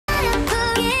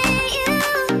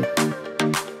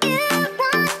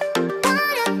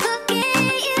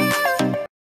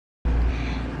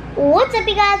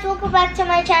welcome back to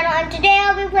my channel, and today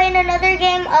I'll be playing another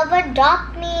game of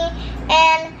Adopt Me.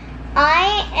 And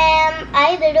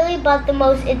I literally bought the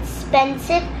most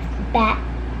expensive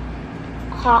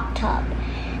hot tub.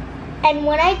 And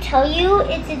when I tell you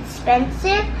it's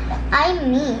expensive, I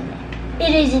mean it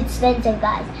is expensive,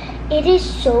 guys. It is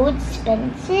so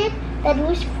expensive that it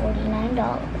was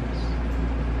 $49.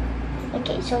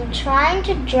 Okay, so I'm trying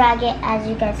to drag it, as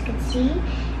you guys can see,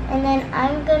 and then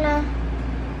I'm gonna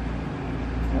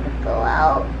go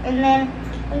out, and then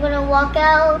I'm gonna walk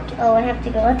out. Oh, I have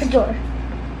to go out the door.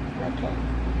 Okay.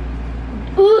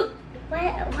 Ooh,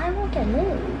 why won't I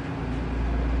move?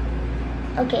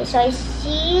 Okay, so I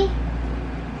see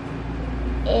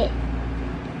it.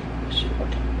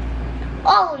 Okay.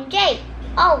 Oh, Jake.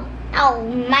 Oh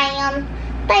man,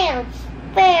 that's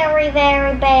very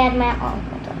bad, man. Oh,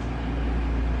 hold on.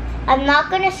 I'm not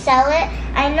gonna sell it.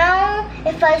 I know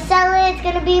if I sell it, it's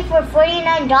gonna be for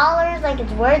 $49, like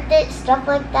it's worth it, stuff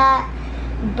like that.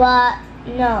 But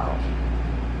no.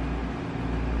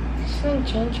 Does this mean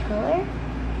change color?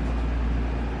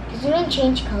 Does it mean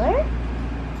change color?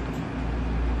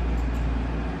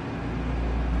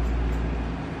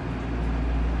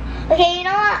 Okay, you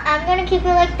know what? I'm gonna keep it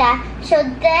like that. So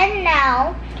then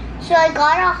now, so I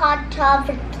got a hot tub,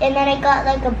 and then I got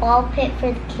like a ball pit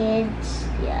for the kids.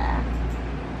 Yeah.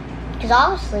 Because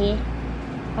obviously,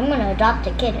 I'm gonna adopt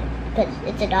a kid, because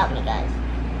it's Adopt Me, guys.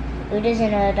 Who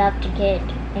doesn't adopt a kid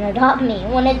and Adopt Me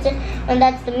when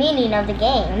that's the meaning of the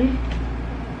game?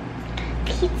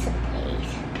 Pizza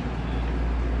place.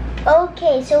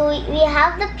 Okay, so we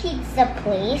have the pizza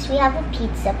place. We have a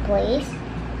pizza place.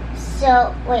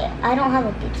 So wait, I don't have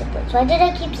a pizza place. Why did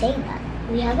I keep saying that?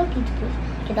 We have a pizza place.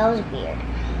 Okay, that was weird.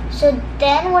 So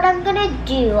then what I'm gonna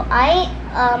do, I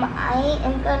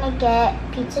am gonna get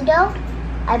pizza dough.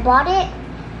 I bought it.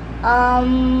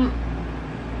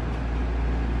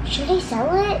 Should I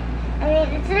sell it? I mean,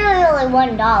 it's literally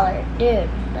only $1, dude.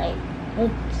 Like,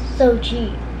 it's so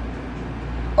cheap.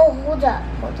 Oh, hold up.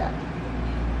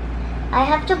 I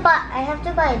have to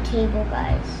buy a table,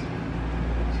 guys.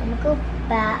 So I'm gonna go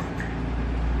back.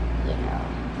 You know,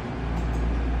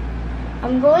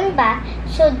 I'm going back.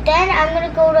 So then I'm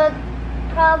gonna go to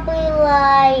probably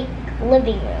like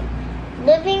living room.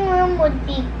 Living room would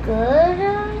be good,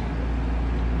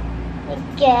 I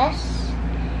guess.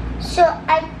 So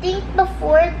I think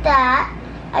before that,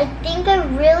 I think I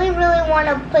really want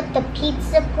to put the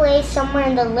pizza place somewhere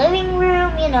in the living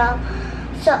room, you know.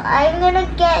 So I'm gonna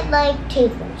get like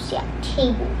tables. Yeah,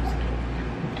 tables.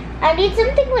 I need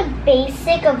something like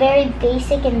basic, a very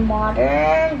basic and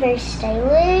modern, very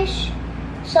stylish.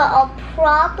 So I'm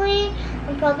probably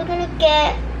gonna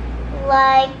get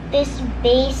like this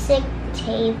basic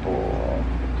table.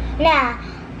 Nah,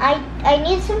 I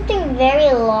need something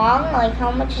very long. Like,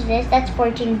 how much is this? That's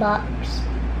 $14.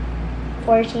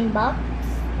 $14.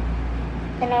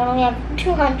 And I only have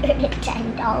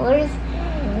 $210.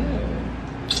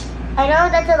 I know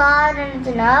that's a lot and it's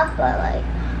enough, but like,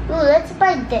 ooh, let's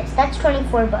buy this. That's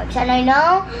 $24. And I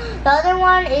know the other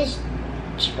one is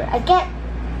cheaper.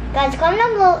 Guys, comment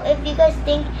down below if you guys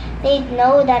think they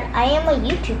know that I am a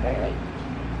YouTuber. Like,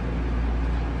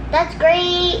 that's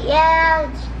great.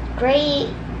 Yeah, it's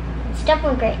great. It's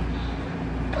definitely great.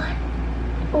 But,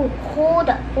 oh, hold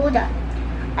up.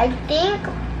 I think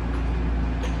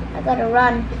I gotta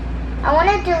run. I want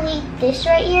to delete this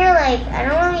right here. Like, I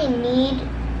don't really need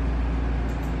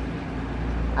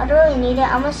it.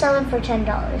 I'm gonna sell it for $10,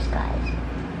 guys.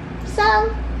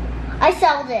 So, I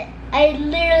sold it. I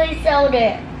literally sold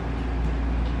it.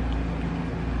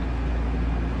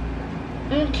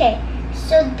 Okay,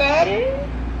 so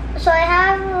I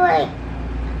have like,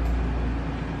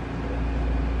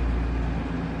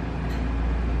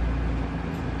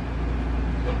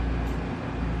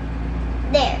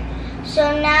 there. So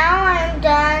now I'm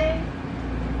done.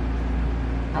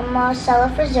 I'm gonna sell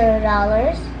it for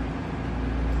 $0.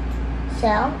 So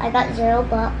I got $0.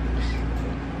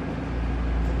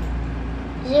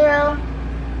 0.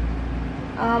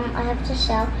 I have to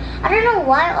sell. I don't know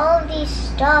why all of these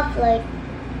stuff, like,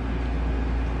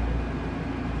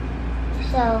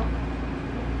 so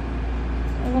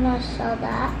I'm gonna sell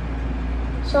that.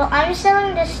 So I'm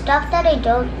selling the stuff that I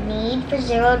don't need for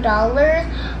 $0,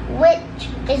 which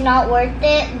is not worth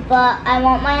it, but I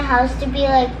want my house to be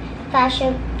like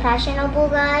fashionable,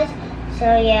 guys.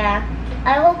 So yeah,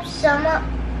 I hope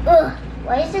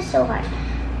why is this so hard?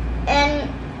 And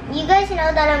you guys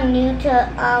know that I'm new to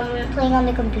playing on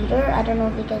the computer. I don't know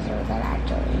if you guys know that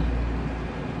actually.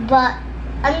 But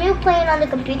I'm new playing on the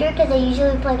computer because I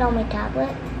usually play it on my tablet.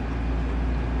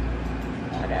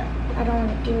 I don't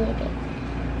want to do it.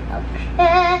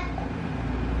 Okay.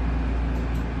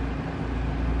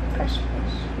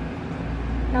 Christmas.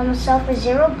 And I'm gonna sell for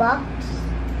 $0.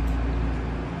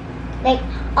 Like,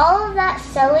 all of that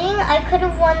selling, I could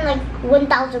have won like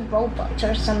 1,000 Robux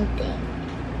or something.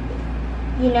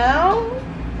 You know?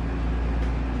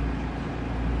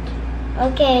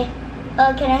 Okay.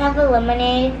 Can I have a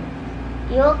lemonade?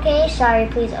 You okay? Sorry,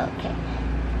 please. Okay.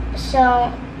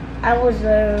 So, I was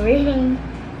reading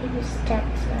people's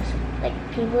text message. Like,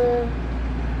 people.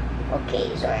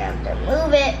 Okay, so I have to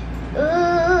move it.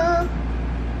 Ooh.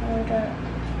 Hold up.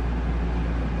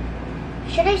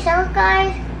 Should I sell it,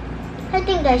 guys? I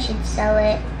think I should sell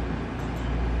it.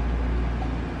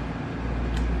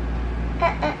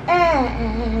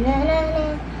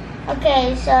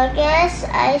 Okay, so I guess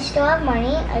I still have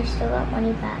money. I still got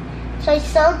money back. So I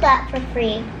sold that for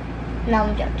free. No,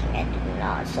 I'm joking. I did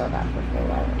not sell that for free.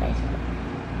 Why would I sell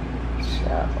it? So,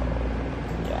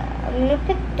 yeah, I'm gonna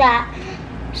pick that.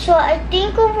 So I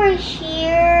think over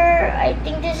here, I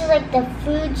think this is like the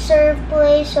food serve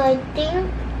place. So I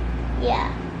think,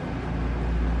 yeah.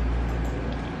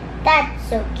 That's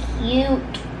so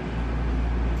cute.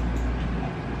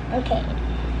 Okay,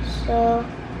 so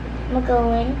I'm gonna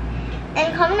go in.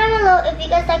 And comment down below if you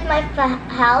guys like my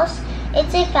house.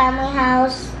 It's a family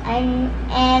house, and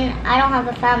I don't have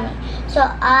a family. So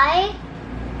I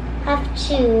have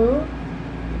to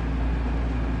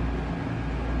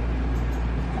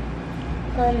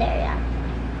go in there, yeah.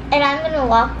 And I'm gonna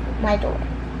lock my door.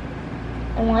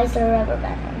 And why is there a rubber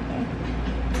band on here?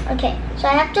 Okay, so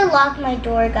I have to lock my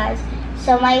door, guys.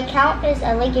 So my account is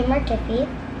LA Gamer Tiffy.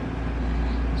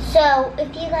 So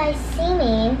if you guys see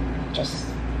me, just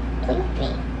blink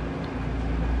me.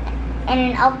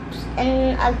 And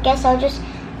I guess I'll just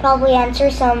probably answer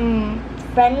some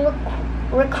friend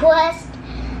requests,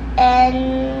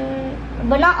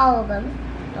 but not all of them.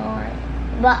 Don't worry.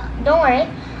 But don't worry,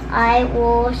 I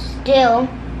will still.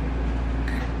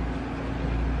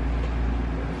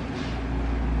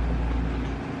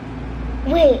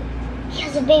 Wait, he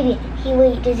has a baby.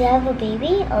 Does he have a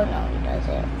baby? Oh no, he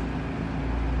doesn't.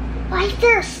 Why is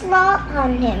there a slot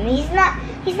on him? He's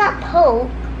not Poke.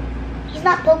 He's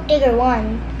not Poke Digger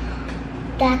 1.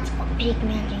 That's a big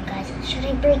mansion, guys. Should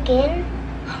I break in?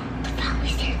 The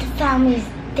family's there. The family's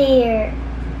there.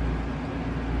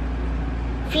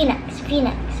 Phoenix.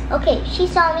 Okay, she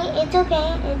saw me. It's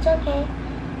okay.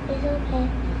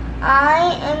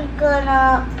 I am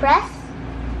gonna press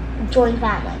join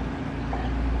family.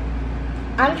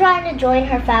 I'm trying to join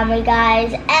her family,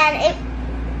 guys, and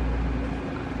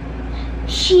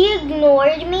she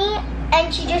ignored me,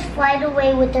 and she just flied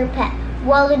away with her pet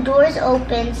while the door's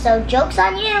open, so joke's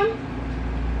on you.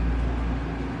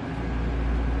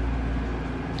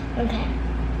 Okay.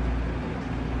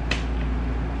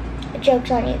 Joke's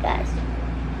on you guys.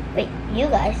 Wait, you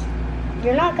guys?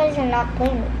 You're not guys are not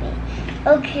playing with me.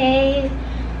 Okay.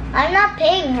 I'm not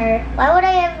paying her. Why would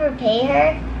I ever pay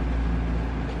her?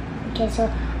 Okay, so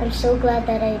I'm so glad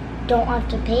that I don't have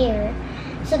to pay her.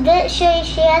 So this, she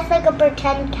has like a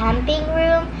pretend camping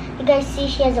room. You guys see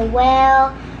she has a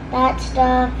well, that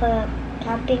stuff, a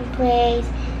camping place,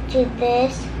 to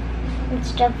this and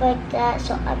stuff like that.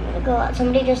 So I'm gonna go out.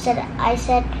 Somebody just said I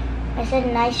said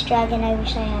nice dragon. I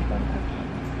wish I had one.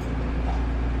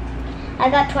 Okay. I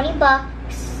got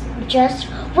 $20 just.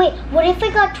 Wait, what if I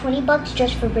got $20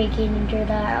 just for breaking into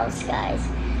the house, guys?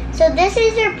 So this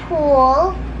is her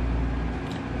pool.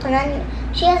 And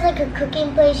then she has like a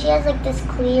cooking place. She has like this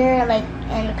clear, like,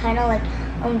 and kind of like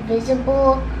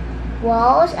invisible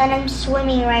walls. And I'm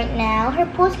swimming right now. Her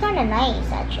pool's kind of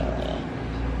nice, actually.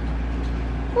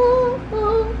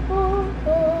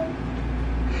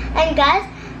 And guys,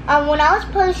 when I was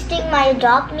posting my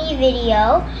Adopt Me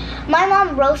video, my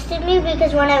mom roasted me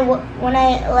because when I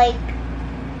like,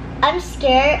 I'm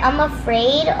scared. I'm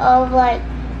afraid of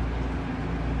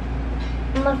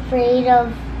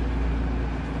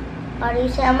how do you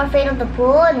say? I'm afraid of the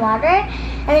pool and water.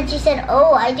 And then she said,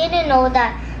 "Oh, I didn't know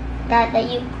that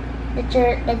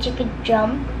you could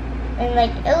jump." And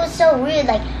like, it was so weird.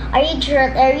 Like, are you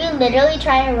literally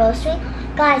trying to roast me,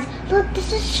 guys? Look,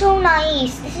 this is so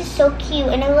nice. This is so cute,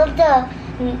 and I love the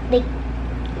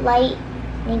light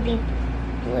navy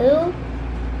blue.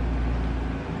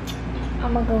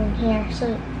 I'm gonna go in here.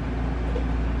 So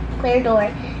clear door.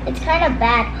 It's kind of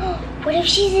bad. What if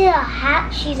she's a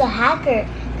hacker?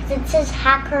 It says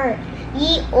hacker.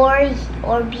 Ye or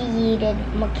be yeeted,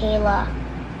 Michaela.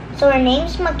 So her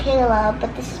name's Michaela,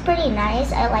 but this is pretty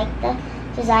nice. I like the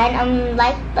design.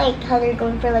 Like how they're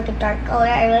going for like a dark color.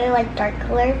 I really like dark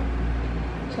color.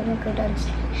 So I'm gonna go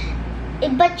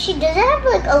downstairs. But she doesn't have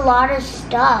like a lot of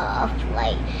stuff,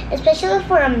 like especially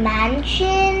for a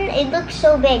mansion. It looks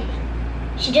so big.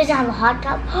 She doesn't have a hot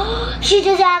tub. She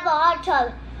doesn't have a hot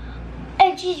tub.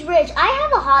 And she's rich. I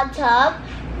have a hot tub.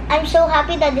 I'm so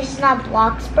happy that this is not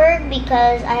Bloxburg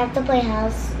because I have to pay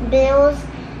house bills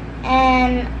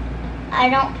and I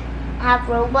don't have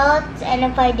Roblox, and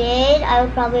if I did, I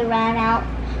would probably run out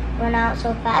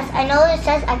so fast. I know it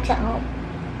says exit home,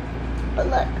 but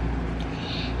look,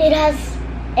 it has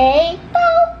a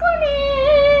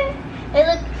balcony.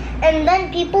 And then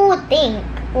people would think,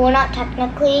 well, not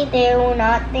technically, they will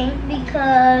not think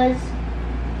because,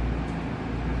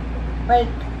 like,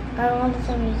 I don't have the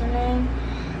same username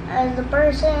as the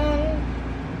person.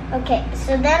 Okay,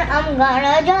 so then I'm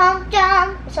gonna jump.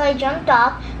 So I jumped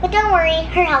off, but don't worry,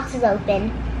 her house is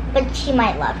open, but she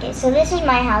might lock it. So this is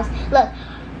my house. Look,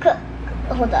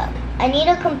 hold up. I need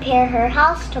to compare her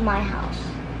house to my house.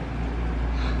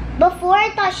 Before I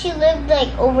thought she lived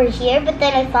like over here, but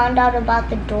then I found out about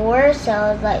the door, so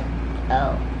I was like,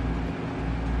 oh.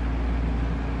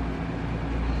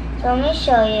 So let me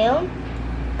show you.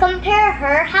 Compare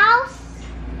her house,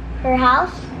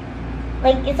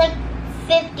 like it's like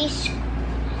 50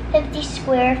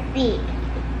 square feet.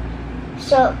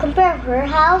 So compare her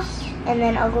house, and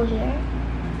then I'll go here.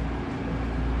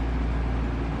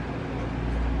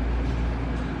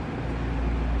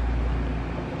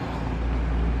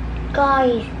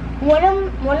 Guys,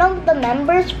 one of the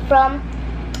members from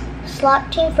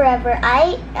Slot Team Forever,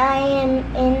 I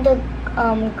am in the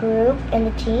group, in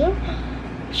the team.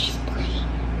 She's playing.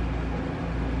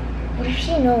 What if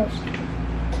she knows?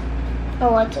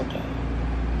 Oh, it's okay.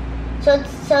 So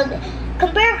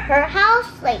compare her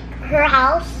house, like her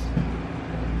house,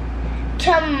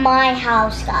 to my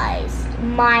house, guys.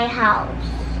 My house.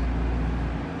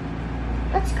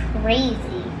 That's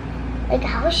crazy. Like,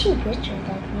 how is she richer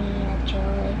than me,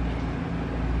 actually?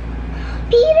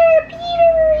 Peter!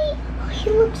 Oh, he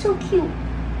looks so cute.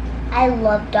 I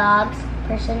love dogs,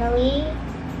 personally.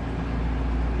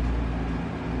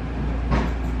 I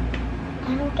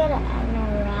don't get to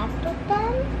interact with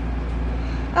them.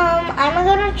 I'm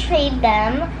gonna trade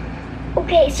them.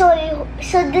 Okay, so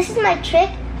this is my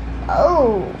trick.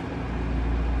 Oh,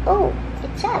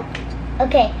 it's up.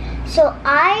 Okay, so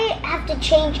I have to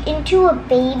change into a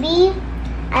baby.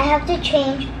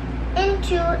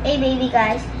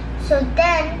 Guys. So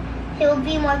then he'll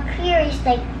be more curious,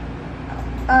 like,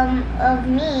 of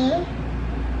me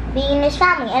being in his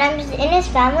family, and I'm just in his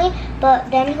family. But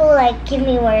then he'll like give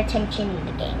me more attention in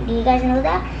the game. Do you guys know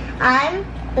that? I'm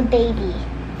the baby.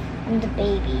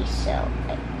 So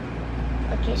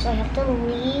okay, so I have to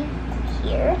leave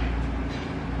here.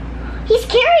 He's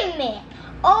carrying me.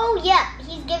 Oh yeah,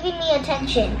 he's giving me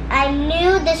attention. I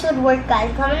knew this would work,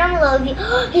 guys. Comment down below if you.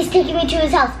 He's taking me to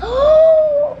his house.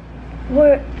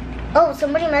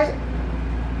 Somebody messed.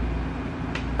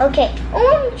 Okay.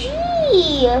 OMG.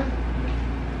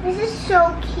 This is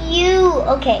so cute.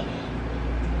 Okay.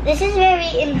 This is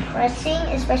very impressing,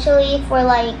 especially for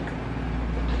like.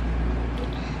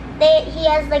 He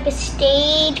has like a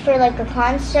stage for like a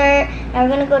concert. Now we're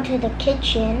gonna go to the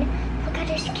kitchen. Look at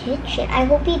his kitchen. I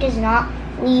hope he does not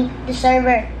leave the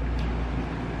server.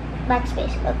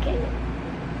 Backspace. Okay.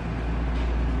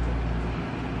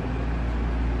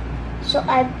 So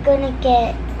I'm gonna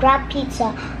grab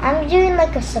pizza. I'm doing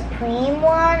like a supreme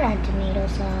one and tomato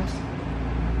sauce.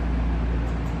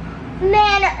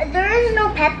 Man, there is no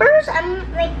peppers. I'm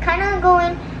like kind of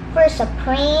going for a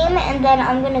supreme, and then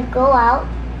I'm gonna go out.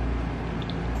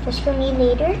 Just for me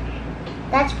later.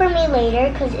 That's for me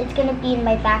later because it's gonna be in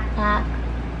my backpack.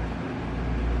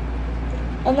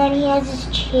 And then he has this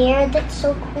chair that's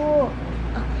so cool.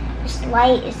 Oh, this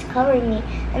light is covering me.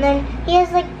 And then he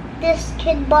has like this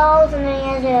kid balls, and then he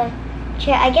has a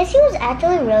chair. I guess he was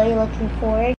actually really looking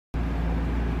forward. I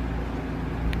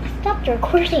stopped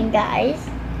recording, guys.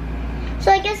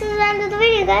 So I guess this is the end of the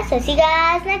video, guys. So see you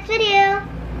guys next video.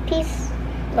 Peace.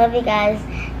 Love you guys.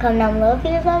 Comment down below if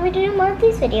you guys want me to do more of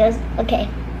these videos. Okay,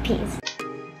 peace.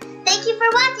 Thank you for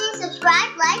watching.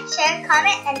 Subscribe, like, share,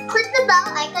 comment, and click the bell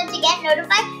icon to get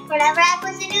notified whenever I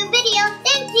post a new video.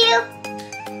 Thank you.